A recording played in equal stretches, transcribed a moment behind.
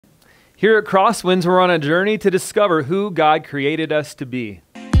Here at Crosswinds, we're on a journey to discover who God created us to be.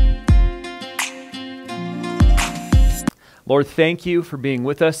 Lord, thank you for being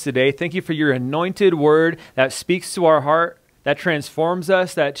with us today. Thank you for your anointed word that speaks to our heart, that transforms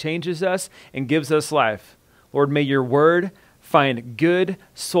us, that changes us, and gives us life. Lord, may your word find good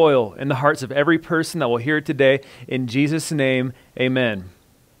soil in the hearts of every person that will hear it today. In Jesus' name, amen.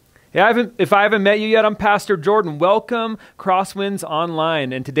 If I haven't met you yet, I'm Pastor Jordan. Welcome, Crosswinds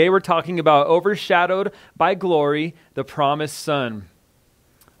Online. And today we're talking about Overshadowed by Glory, the Promised Son.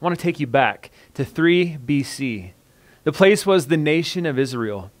 I want to take you back to 3 BC. The place was the nation of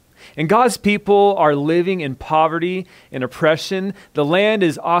Israel. And God's people are living in poverty and oppression. The land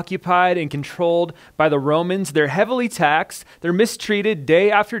is occupied and controlled by the Romans. They're heavily taxed. They're mistreated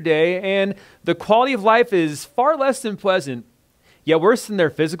day after day. And the quality of life is far less than pleasant. Yet worse than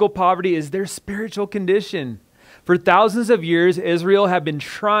their physical poverty is their spiritual condition. For thousands of years, Israel had been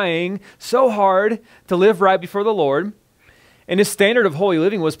trying so hard to live right before the Lord. And his standard of holy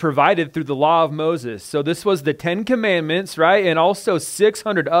living was provided through the law of Moses. So this was the 10 Commandments, right? And also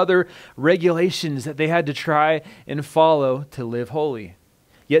 600 other regulations that they had to try and follow to live holy.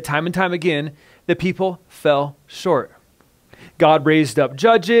 Yet time and time again, the people fell short. God raised up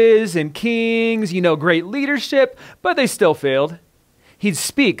judges and kings, great leadership, but they still failed. He'd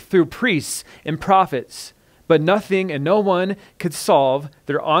speak through priests and prophets, but nothing and no one could solve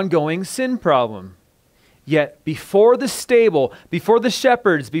their ongoing sin problem. Yet before the stable, before the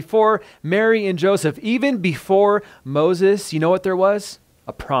shepherds, before Mary and Joseph, even before Moses, you know what there was?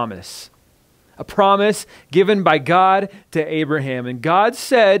 A promise. A promise given by God to Abraham. And God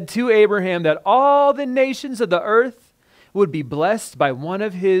said to Abraham that all the nations of the earth would be blessed by one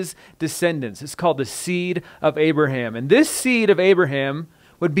of his descendants. It's called the seed of Abraham. And this seed of Abraham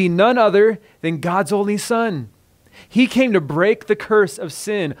would be none other than God's only son. He came to break the curse of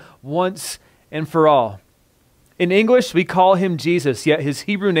sin once and for all. In English, we call him Jesus, yet his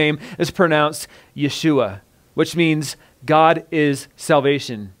Hebrew name is pronounced Yeshua, which means God is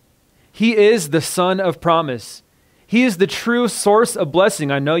salvation. He is the Son of promise. He is the true source of blessing.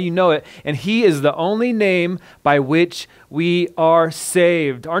 I know you know it. And he is the only name by which we are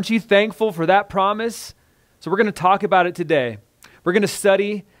saved. Aren't you thankful for that promise? So we're going to talk about it today. We're going to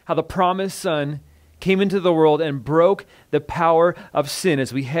study how the promised Son came into the world and broke the power of sin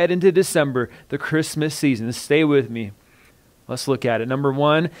as we head into December, the Christmas season. Stay with me. Let's look at it. Number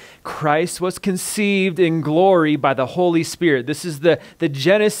 1, Christ was conceived in glory by the Holy Spirit. This is the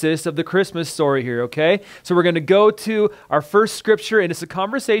genesis of the Christmas story here, okay? So we're going to go to our first scripture, and it's a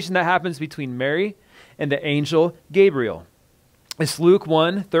conversation that happens between Mary and the angel Gabriel. It's Luke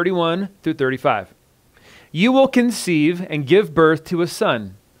 1, 31 through 35. You will conceive and give birth to a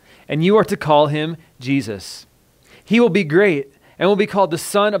son, and you are to call him Jesus. He will be great and will be called the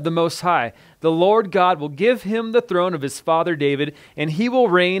Son of the Most High. The Lord God will give him the throne of his father David, and he will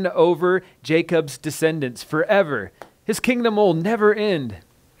reign over Jacob's descendants forever. His kingdom will never end.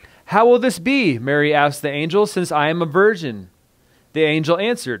 How will this be? Mary asked the angel, since I am a virgin. The angel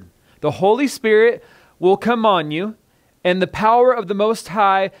answered, the Holy Spirit will come on you, and the power of the Most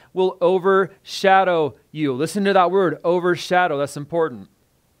High will overshadow you. Listen to that word, overshadow. That's important.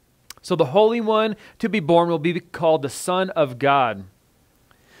 So the Holy One to be born will be called the Son of God.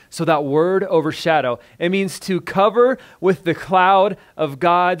 So that word overshadow, it means to cover with the cloud of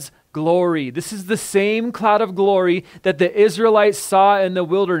God's glory. This is the same cloud of glory that the Israelites saw in the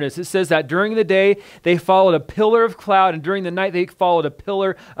wilderness. It says that during the day they followed a pillar of cloud, and during the night they followed a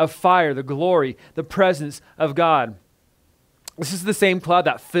pillar of fire, the glory, the presence of God. This is the same cloud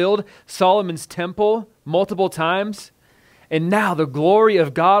that filled Solomon's temple multiple times. And now the glory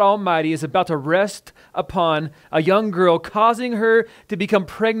of God Almighty is about to rest upon a young girl, causing her to become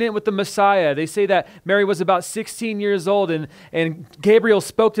pregnant with the Messiah. They say that Mary was about 16 years old, and Gabriel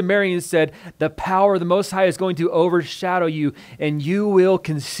spoke to Mary and said, the power of the Most High is going to overshadow you, and you will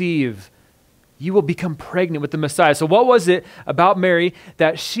conceive. You will become pregnant with the Messiah. So what was it about Mary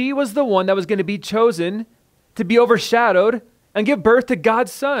that she was the one that was going to be chosen to be overshadowed and give birth to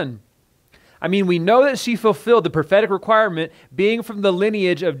God's Son? I mean, we know that she fulfilled the prophetic requirement being from the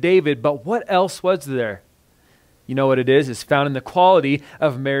lineage of David, but what else was there? You know what it is? It's found in the quality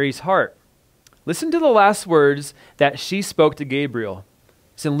of Mary's heart. Listen to the last words that she spoke to Gabriel.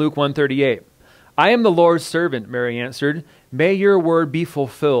 It's in Luke 1:38. I am the Lord's servant, Mary answered. May your word be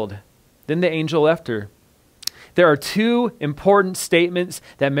fulfilled. Then the angel left her. There are 2 important statements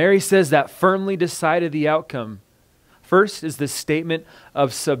that Mary says that firmly decided the outcome. First is the statement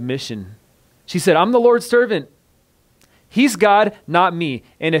of submission. She said, I'm the Lord's servant. He's God, not me.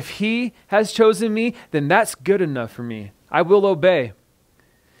 And if he has chosen me, then that's good enough for me. I will obey.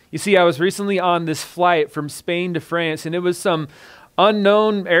 You see, I was recently on this flight from Spain to France, and it was some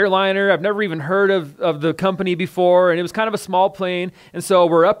unknown airliner. I've never even heard of the company before, and it was kind of a small plane. And so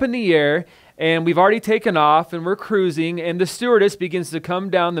we're up in the air, and we've already taken off, and we're cruising, and the stewardess begins to come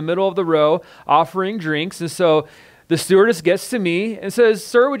down the middle of the row offering drinks. And so the stewardess gets to me and says,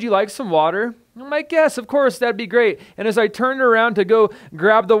 "Sir, would you like some water?" I'm like, "Yes, of course, that'd be great." And as I turned around to go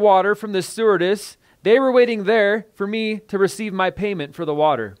grab the water from the stewardess, they were waiting there for me to receive my payment for the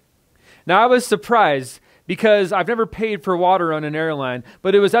water. Now, I was surprised because I've never paid for water on an airline,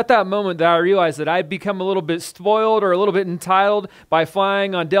 but it was at that moment that I realized that I'd become a little bit spoiled or a little bit entitled by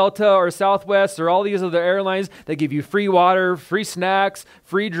flying on Delta or Southwest or all these other airlines that give you free water, free snacks,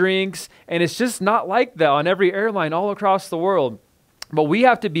 free drinks, and it's just not like that on every airline all across the world. But we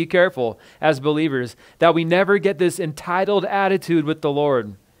have to be careful as believers that we never get this entitled attitude with the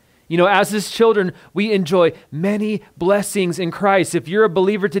Lord. You know, as his children, we enjoy many blessings in Christ. If you're a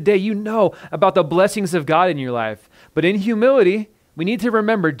believer today, you know about the blessings of God in your life. But in humility, we need to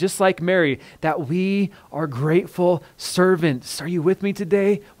remember, just like Mary, that we are grateful servants. Are you with me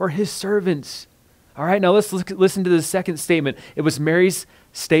today? We're his servants. All right, now let's listen to the second statement. It was Mary's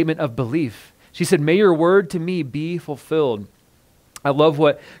statement of belief. She said, "May your word to me be fulfilled." I love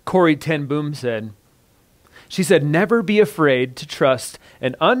what Corrie ten Boom said. She said, "Never be afraid to trust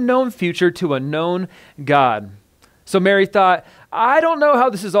an unknown future to a known God." So Mary thought, I don't know how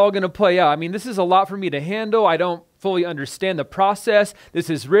this is all going to play out. I mean, this is a lot for me to handle. I don't fully understand the process. This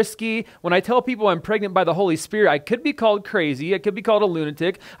is risky. When I tell people I'm pregnant by the Holy Spirit, I could be called crazy. I could be called a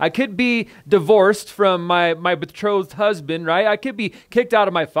lunatic. I could be divorced from my betrothed husband, right? I could be kicked out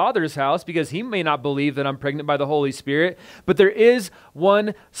of my father's house because he may not believe that I'm pregnant by the Holy Spirit. But there is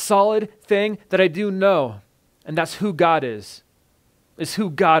one solid thing that I do know. And that's who God is. It's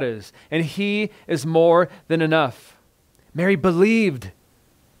who God is. And he is more than enough. Mary believed.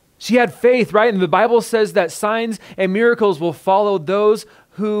 She had faith, right? And the Bible says that signs and miracles will follow those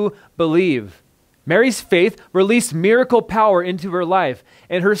who believe. Mary's faith released miracle power into her life.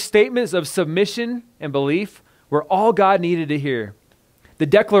 And her statements of submission and belief were all God needed to hear. The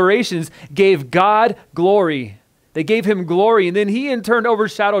declarations gave God glory. They gave him glory. And then he in turn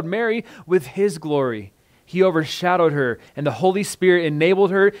overshadowed Mary with his glory. He overshadowed her, and the Holy Spirit enabled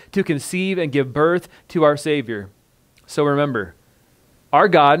her to conceive and give birth to our Savior. So remember, our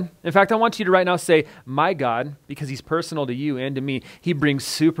God, in fact, I want you to right now say, my God, because he's personal to you and to me. He brings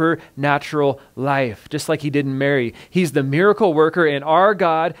supernatural life, just like he did in Mary. He's the miracle worker, and our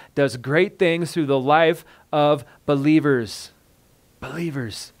God does great things through the life of believers.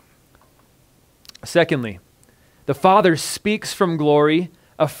 Believers. Secondly, the Father speaks from glory,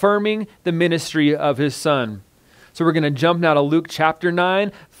 affirming the ministry of his Son. So we're going to jump now to Luke chapter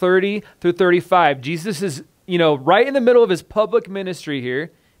 9, 30 through 35. Jesus is, right in the middle of his public ministry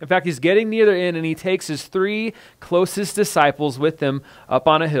here. In fact, he's getting near the end, and he takes his three closest disciples with him up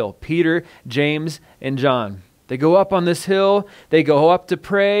on a hill, Peter, James, and John. They go up on this hill. They go up to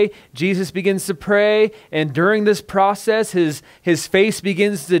pray. Jesus begins to pray, and during this process, his face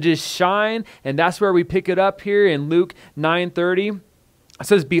begins to just shine, and that's where we pick it up here in Luke 9:30. It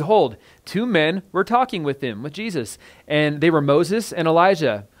says, "Behold, two men were talking with Jesus, and they were Moses and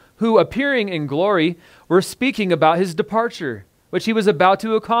Elijah, who, appearing in glory, were speaking about his departure, which he was about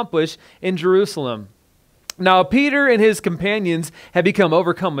to accomplish in Jerusalem. Now Peter and his companions had become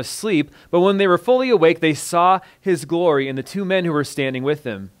overcome with sleep, but when they were fully awake, they saw his glory and the two men who were standing with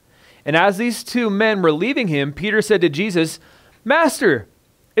him. And as these two men were leaving him, Peter said to Jesus, 'Master,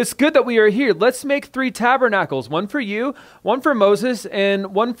 it's good that we are here. Let's make 3 tabernacles, one for you, one for Moses,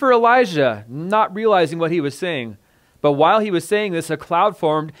 and one for Elijah,' not realizing what he was saying. But while he was saying this, a cloud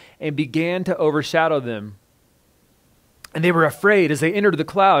formed and began to overshadow them. And they were afraid as they entered the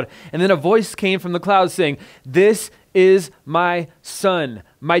cloud. And then a voice came from the cloud saying, 'This is my Son,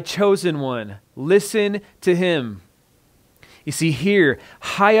 my chosen one. Listen to him.'" You see, here,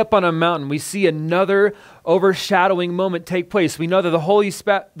 high up on a mountain, we see another overshadowing moment take place. We know that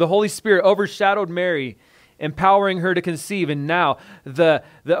the Holy Spirit overshadowed Mary, empowering her to conceive. And now the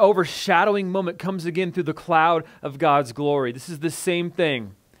overshadowing moment comes again through the cloud of God's glory. This is the same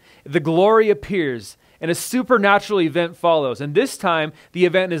thing. The glory appears, and a supernatural event follows. And this time, the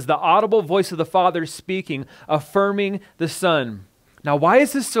event is the audible voice of the Father speaking, affirming the Son. Now, why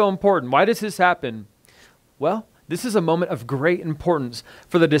is this so important? Why does this happen? Well, this is a moment of great importance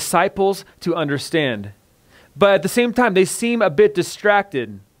for the disciples to understand. But at the same time, they seem a bit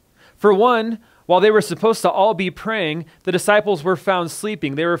distracted. For one, while they were supposed to all be praying, the disciples were found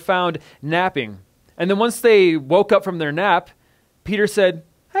sleeping. They were found napping. And then once they woke up from their nap, Peter said,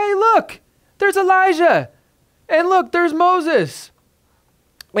 "Hey, look, there's Elijah. And look, there's Moses."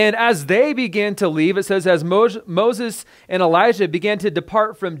 And as they began to leave, it says, as Moses and Elijah began to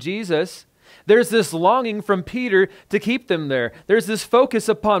depart from Jesus, there's this longing from Peter to keep them there. There's this focus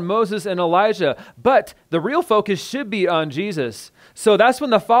upon Moses and Elijah, but the real focus should be on Jesus. So that's when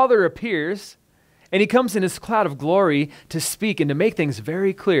the Father appears, and he comes in his cloud of glory to speak and to make things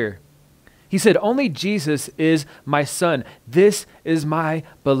very clear. He said, only Jesus is my son. This is my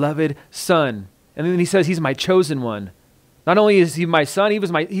beloved son. And then he says, he's my chosen one. Not only is he my son,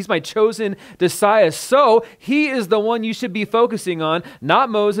 he's my chosen Messiah. So he is the one you should be focusing on, not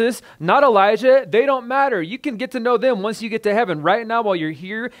Moses, not Elijah. They don't matter. You can get to know them once you get to heaven. Right now, while you're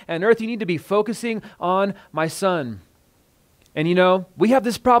here on earth, you need to be focusing on my son. And you know, we have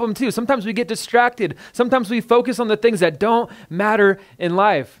this problem too. Sometimes we get distracted. Sometimes we focus on the things that don't matter in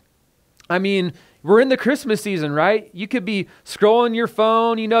life. I mean, we're in the Christmas season, right? You could be scrolling your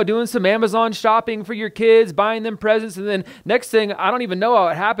phone, you know, doing some Amazon shopping for your kids, buying them presents. And then next thing, I don't even know how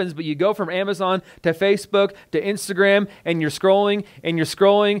it happens, but you go from Amazon to Facebook to Instagram and you're scrolling.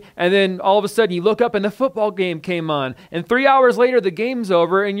 And then all of a sudden you look up and the football game came on. And 3 hours later, the game's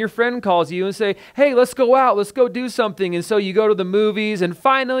over and your friend calls you and say, hey, let's go out. Let's go do something. And so you go to the movies. And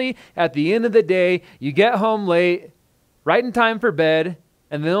finally, at the end of the day, you get home late, right in time for bed.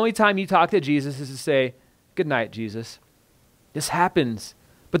 And the only time you talk to Jesus is to say, good night, Jesus. This happens.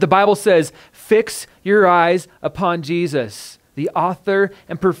 But the Bible says, fix your eyes upon Jesus, the author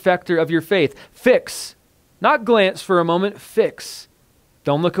and perfecter of your faith. Fix, not glance for a moment, fix.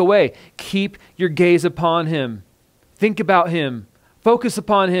 Don't look away. Keep your gaze upon him. Think about him. Focus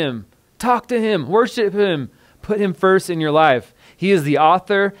upon him. Talk to him. Worship him. Put him first in your life. He is the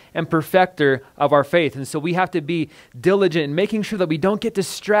author and perfecter of our faith. And so we have to be diligent in making sure that we don't get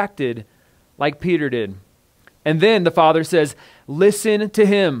distracted like Peter did. And then the Father says, listen to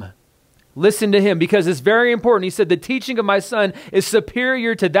him. Listen to him, because it's very important. He said, the teaching of my son is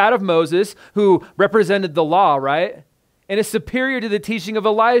superior to that of Moses, who represented the law, right? And is superior to the teaching of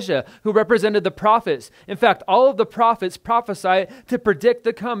Elijah, who represented the prophets. In fact, all of the prophets prophesy to predict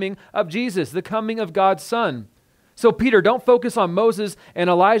the coming of Jesus, the coming of God's Son. So Peter, don't focus on Moses and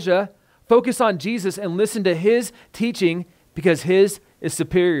Elijah. Focus on Jesus and listen to his teaching, because his is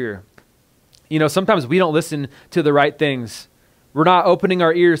superior. You know, sometimes we don't listen to the right things. We're not opening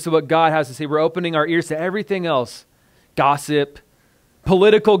our ears to what God has to say. We're opening our ears to everything else. Gossip,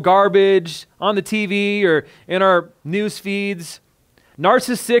 political garbage on the TV or in our news feeds.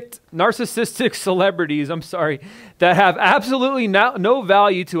 Narcissistic celebrities, that have absolutely no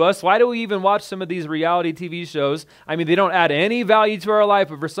value to us. Why do we even watch some of these reality TV shows? I mean, they don't add any value to our life,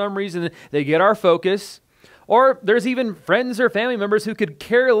 but for some reason they get our focus. Or there's even friends or family members who could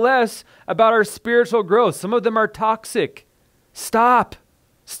care less about our spiritual growth. Some of them are toxic. Stop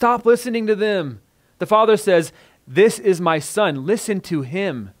listening to them. The Father says, this is my son. Listen to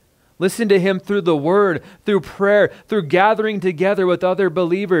him. Listen to him through the word, through prayer, through gathering together with other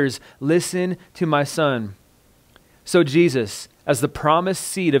believers. Listen to my son. So Jesus, as the promised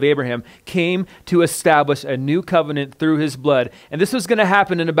seed of Abraham, came to establish a new covenant through his blood. And this was going to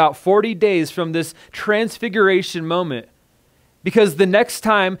happen in about 40 days from this transfiguration moment. Because the next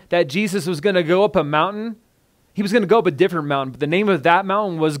time that Jesus was going to go up a mountain, he was going to go up a different mountain. But the name of that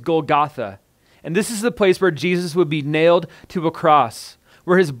mountain was Golgotha. And this is the place where Jesus would be nailed to a cross,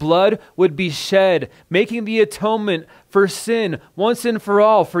 where his blood would be shed, making the atonement for sin once and for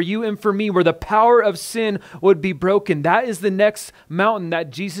all, for you and for me, where the power of sin would be broken. That is the next mountain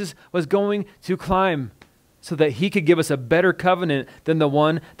that Jesus was going to climb, so that he could give us a better covenant than the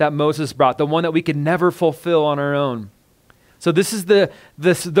one that Moses brought, the one that we could never fulfill on our own. So this is the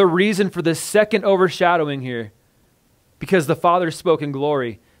reason for the second overshadowing here, because the Father spoke in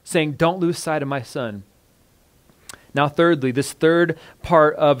glory, saying, don't lose sight of my son. Now, thirdly, this third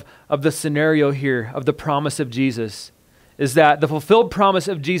part of the scenario here, of the promise of Jesus, is that the fulfilled promise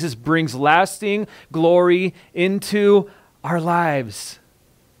of Jesus brings lasting glory into our lives.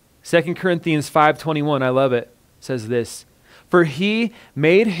 2 Corinthians 5:21, I love it, says this: for he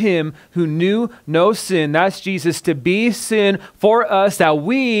made him who knew no sin, that's Jesus, to be sin for us, that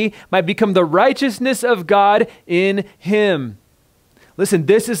we might become the righteousness of God in him. Listen,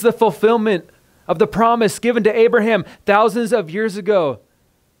 this is the fulfillment of the promise given to Abraham thousands of years ago.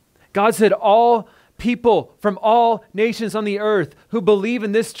 God said all people from all nations on the earth who believe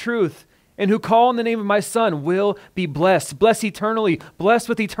in this truth and who call on the name of my son will be blessed eternally, blessed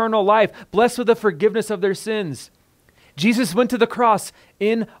with eternal life, blessed with the forgiveness of their sins. Jesus went to the cross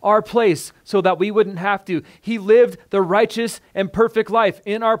in our place so that we wouldn't have to. He lived the righteous and perfect life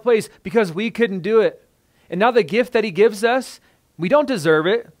in our place because we couldn't do it. And now the gift that he gives us, we don't deserve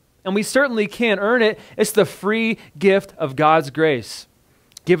it. And we certainly can't earn it. It's the free gift of God's grace.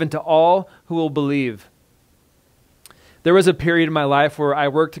 given to all who will believe. There was a period in my life where I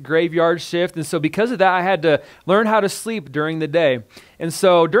worked a graveyard shift, and so because of that, I had to learn how to sleep during the day. And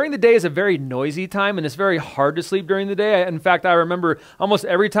so during the day is a very noisy time, and it's very hard to sleep during the day. In fact, I remember almost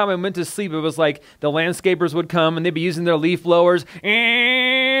every time I went to sleep, it was like the landscapers would come, and they'd be using their leaf blowers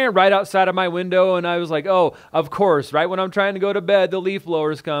right outside of my window, and I was like, oh, of course, right when I'm trying to go to bed, the leaf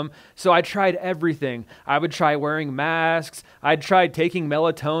blowers come. So I tried everything. I would try wearing masks. I'd try taking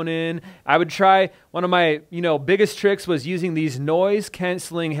melatonin. I would try, one of my, biggest tricks was using these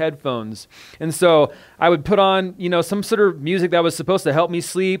noise-canceling headphones. And so I would put on, some sort of music that was supposed to help me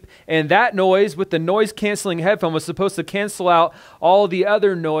sleep, and that noise with the noise-canceling headphone was supposed to cancel out all the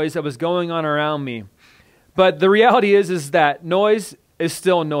other noise that was going on around me. But the reality is that noise is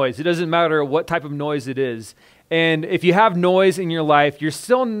still noise. It doesn't matter what type of noise it is. And if you have noise in your life, you're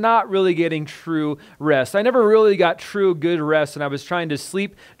still not really getting true rest. I never really got true good rest, and I was trying to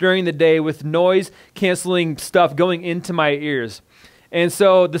sleep during the day with noise-canceling stuff going into my ears. And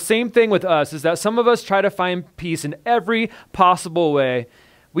so the same thing with us is that some of us try to find peace in every possible way.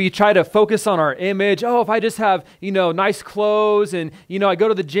 We try to focus on our image. Oh, if I just have, nice clothes and, I go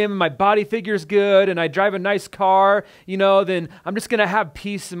to the gym and my body figure's good and I drive a nice car, then I'm just going to have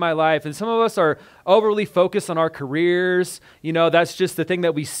peace in my life. And some of us are overly focused on our careers. That's just the thing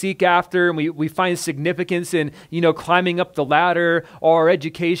that we seek after, and we find significance in, climbing up the ladder, or our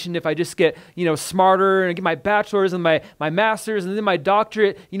education. If I just get, smarter and get my bachelor's and my master's and then my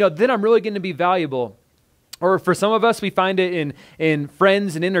doctorate, then I'm really going to be valuable. Or for some of us, we find it in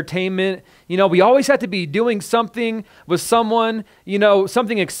friends and entertainment. We always have to be doing something with someone,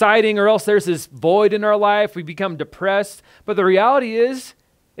 something exciting, or else there's this void in our life. We become depressed. But the reality is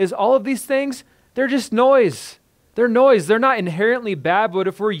all of these things, they're just noise. They're noise. They're not inherently bad, but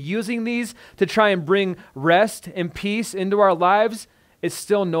if we're using these to try and bring rest and peace into our lives, it's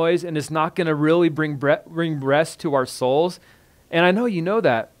still noise, and it's not going to really bring rest to our souls. And I know you know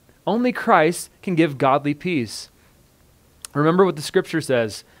that. Only Christ can give godly peace. Remember what the scripture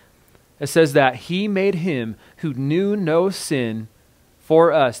says. It says that he made him who knew no sin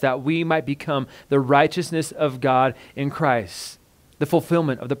for us, that we might become the righteousness of God in Christ, the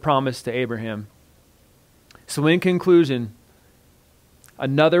fulfillment of the promise to Abraham. So in conclusion,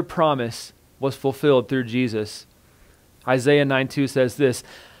 another promise was fulfilled through Jesus. Isaiah 9:2 says this,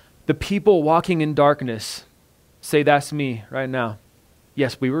 the people walking in darkness, say that's me right now.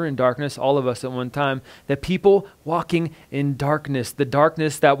 Yes, we were in darkness, all of us at one time. The people walking in darkness, the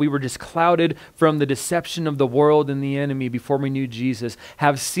darkness that we were just clouded from the deception of the world and the enemy before we knew Jesus,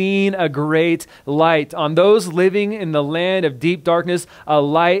 have seen a great light. On those living in the land of deep darkness, a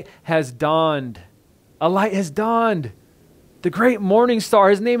light has dawned. A light has dawned. The great morning star,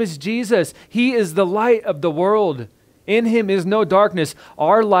 his name is Jesus. He is the light of the world. In him is no darkness.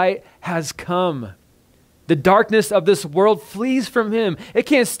 Our light has come. The darkness of this world flees from him. It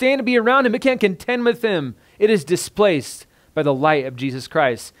can't stand to be around him. It can't contend with him. It is displaced by the light of Jesus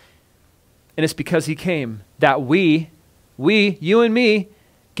Christ. And it's because he came that we, you and me,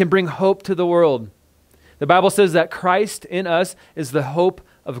 can bring hope to the world. The Bible says that Christ in us is the hope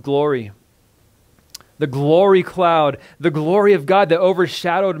of glory. The glory cloud, the glory of God that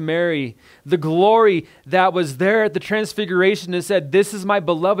overshadowed Mary, the glory that was there at the transfiguration and said, this is my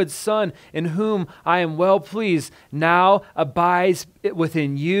beloved Son in whom I am well pleased, now abides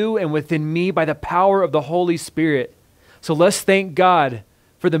within you and within me by the power of the Holy Spirit. So let's thank God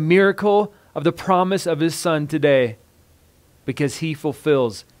for the miracle of the promise of his Son today, because he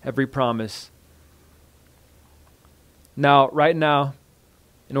fulfills every promise. Now, right now,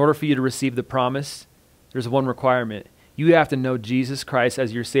 in order for you to receive the promise, there's one requirement. You have to know Jesus Christ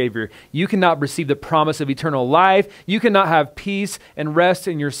as your Savior. You cannot receive the promise of eternal life. You cannot have peace and rest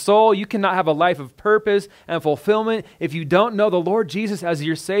in your soul. You cannot have a life of purpose and fulfillment if you don't know the Lord Jesus as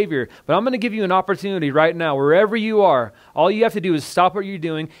your Savior. But I'm going to give you an opportunity right now, wherever you are. All you have to do is stop what you're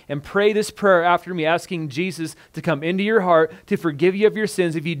doing and pray this prayer after me, asking Jesus to come into your heart, to forgive you of your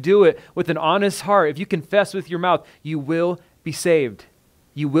sins. If you do it with an honest heart, if you confess with your mouth, you will be saved.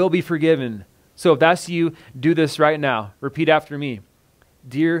 You will be forgiven. So if that's you, do this right now. Repeat after me.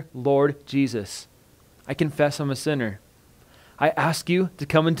 Dear Lord Jesus, I confess I'm a sinner. I ask you to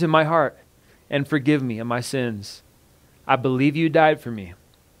come into my heart and forgive me of my sins. I believe you died for me.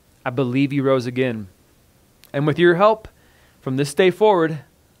 I believe you rose again. And with your help, from this day forward,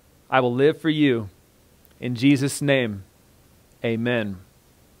 I will live for you. In Jesus' name, amen.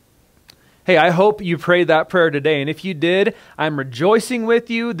 Hey, I hope you prayed that prayer today. And if you did, I'm rejoicing with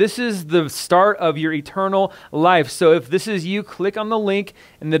you. This is the start of your eternal life. So if this is you, click on the link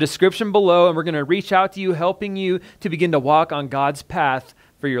in the description below, and we're going to reach out to you, helping you to begin to walk on God's path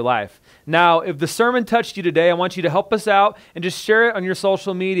for your life. Now, if the sermon touched you today, I want you to help us out and just share it on your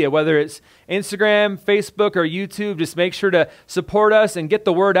social media, whether it's Instagram, Facebook, or YouTube. Just make sure to support us and get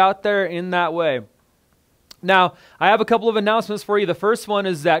the word out there in that way. Now, I have a couple of announcements for you. The first one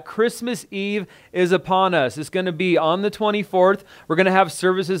is that Christmas Eve is upon us. It's going to be on the 24th. We're going to have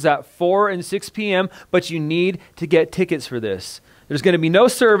services at 4 and 6 p.m., but you need to get tickets for this. There's going to be no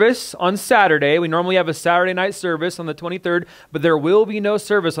service on Saturday. We normally have a Saturday night service on the 23rd, but there will be no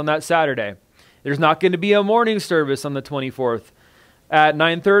service on that Saturday. There's not going to be a morning service on the 24th at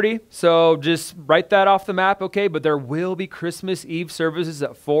 9:30, so just write that off the map, okay? But there will be Christmas Eve services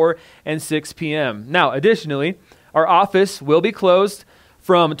at 4 and 6 p.m. Now, additionally, our office will be closed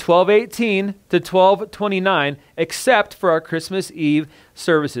from 12:18 to 12:29, except for our Christmas Eve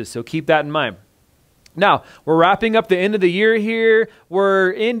services, so keep that in mind. Now, we're wrapping up the end of the year here.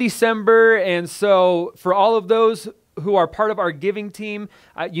 We're in December, and so for all of those who are part of our giving team,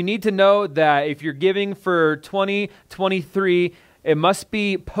 you need to know that if you're giving for 2023, it must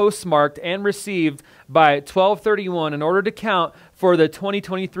be postmarked and received by 12/31 in order to count for the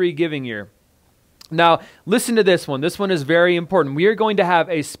 2023 giving year. Now, listen to this one. This one is very important. We are going to have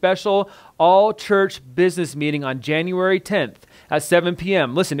a special all-church business meeting on January 10th at 7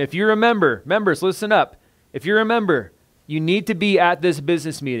 p.m. Listen, if you remember, members, listen up. If you remember, you need to be at this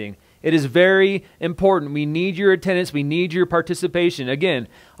business meeting. It is very important. We need your attendance. We need your participation. Again,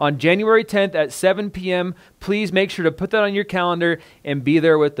 on January 10th at 7 p.m., please make sure to put that on your calendar and be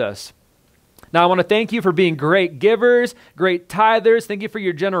there with us. Now, I want to thank you for being great givers, great tithers. Thank you for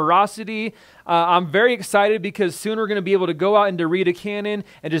your generosity. I'm very excited because soon we're going to be able to go out into Rita Cannon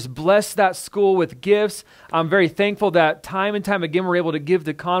and just bless that school with gifts. I'm very thankful that time and time again we're able to give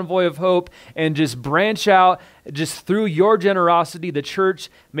to Convoy of Hope and just branch out. Just through your generosity, the church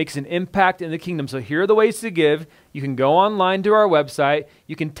makes an impact in the kingdom. So here are the ways to give. You can go online to our website.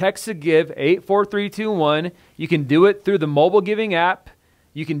 You can text to give 84321. You can do it through the mobile giving app.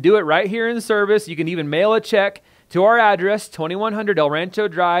 You can do it right here in service. You can even mail a check to our address, 2100 El Rancho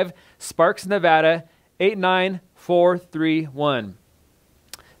Drive, Sparks, Nevada, 89431.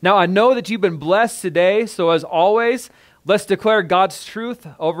 Now, I know that you've been blessed today, so as always, let's declare God's truth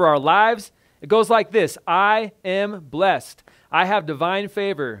over our lives. It goes like this: I am blessed. I have divine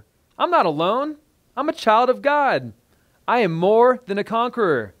favor. I'm not alone. I'm a child of God. I am more than a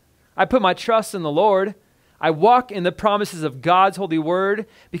conqueror. I put my trust in the Lord. I walk in the promises of God's holy word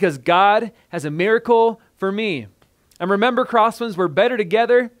because God has a miracle for me. And remember, Crosswinds, we're better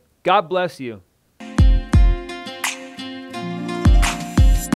together. God bless you.